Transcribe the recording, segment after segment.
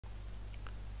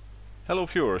Hello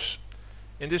viewers,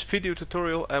 in this video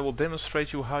tutorial I will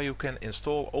demonstrate you how you can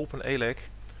install OpenELEC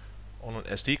on an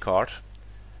SD card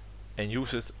and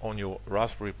use it on your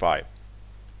Raspberry Pi.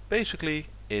 Basically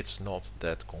it's not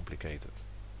that complicated.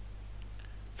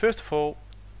 First of all,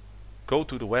 go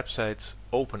to the website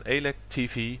OpenELEC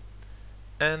TV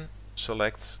and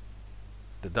select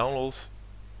the download,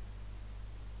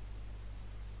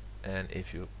 and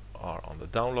if you are on the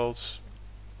downloads,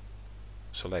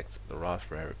 select the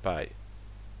Raspberry Pi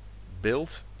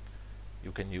build.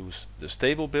 You can use the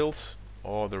stable build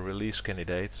or the release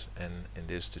candidate, and in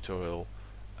this tutorial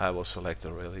I will select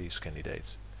the release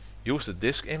candidate. Use the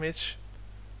disk image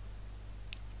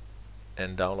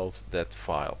and download that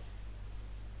file.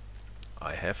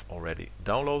 I have already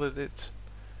downloaded it.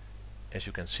 As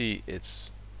you can see, it's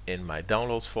in my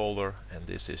downloads folder, and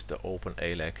this is the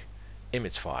OpenELEC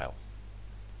image file.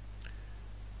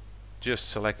 Just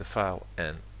select the file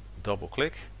and double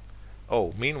click.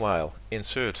 Oh, meanwhile,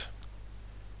 insert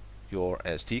your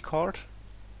SD card.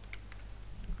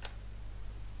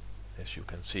 As you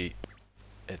can see,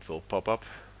 it will pop up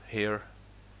here,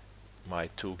 my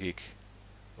 2 gig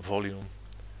volume,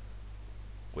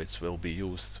 which will be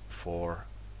used for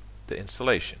the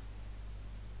installation.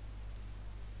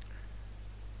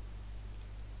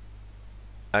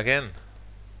 Again,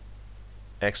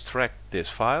 extract this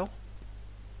file.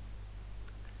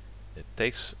 It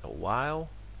takes a while,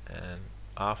 and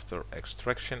after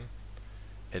extraction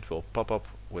it will pop up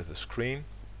with a screen,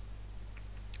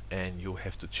 and you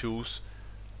have to choose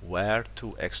where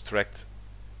to extract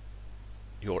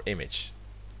your image.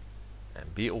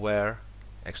 And be aware,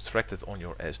 extract it on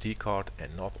your SD card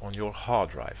and not on your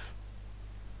hard drive.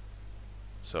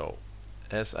 So,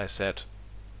 as I said,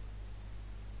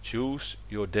 choose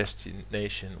your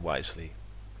destination wisely.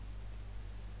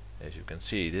 As you can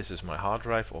see, this is my hard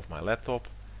drive of my laptop,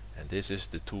 and this is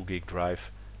the 2 gig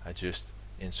drive I just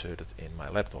inserted in my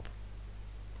laptop.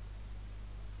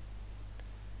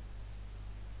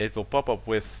 It will pop up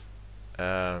with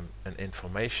an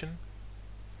information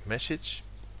message.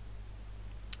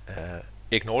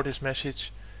 Ignore this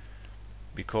message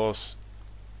because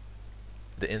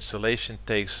the installation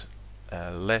takes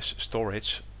less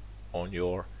storage on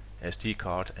your SD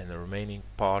card, and the remaining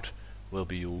part will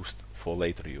be used for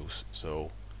later use.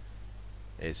 So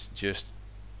it's just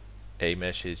a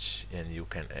message and you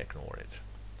can ignore it.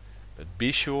 But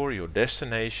be sure your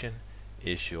destination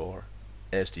is your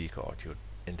SD card,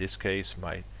 in this case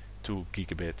my 2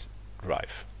 gigabit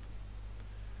drive.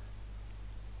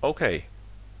 Okay,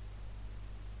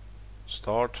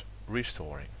 start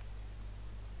restoring.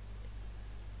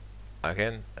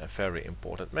 Again, a very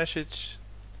important message,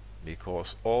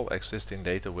 because all existing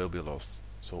data will be lost.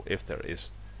 So if there is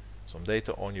some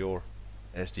data on your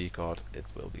SD card, it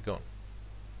will be gone.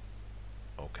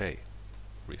 Okay,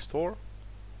 restore.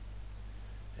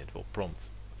 It will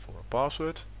prompt for a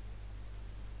password.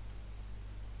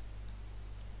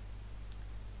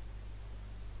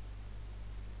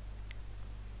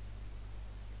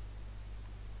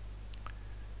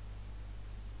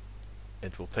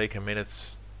 It will take a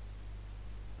minute.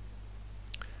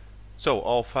 So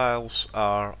all files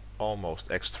are almost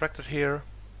extracted here,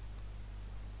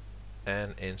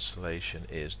 and installation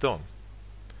is done.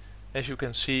 As you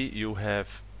can see, you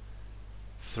have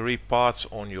 3 parts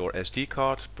on your SD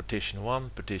card: partition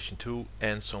 1, partition 2,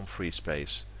 and some free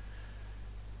space.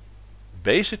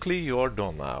 Basically you're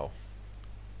done now.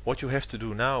 What you have to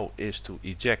do now is to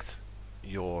eject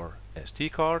your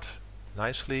SD card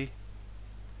nicely.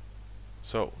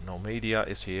 So no media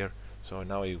is here, so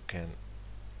now you can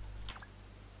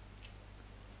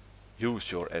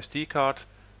use your SD card.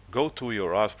 Go to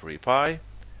your Raspberry Pi,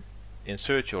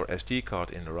 insert your SD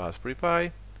card in the Raspberry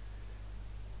Pi,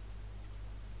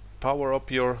 power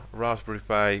up your Raspberry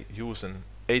Pi, use an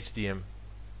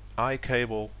HDMI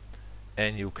cable,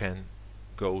 and you can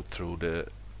go through the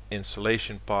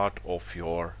installation part of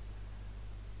your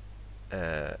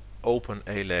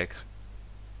OpenELEC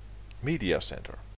Media Center.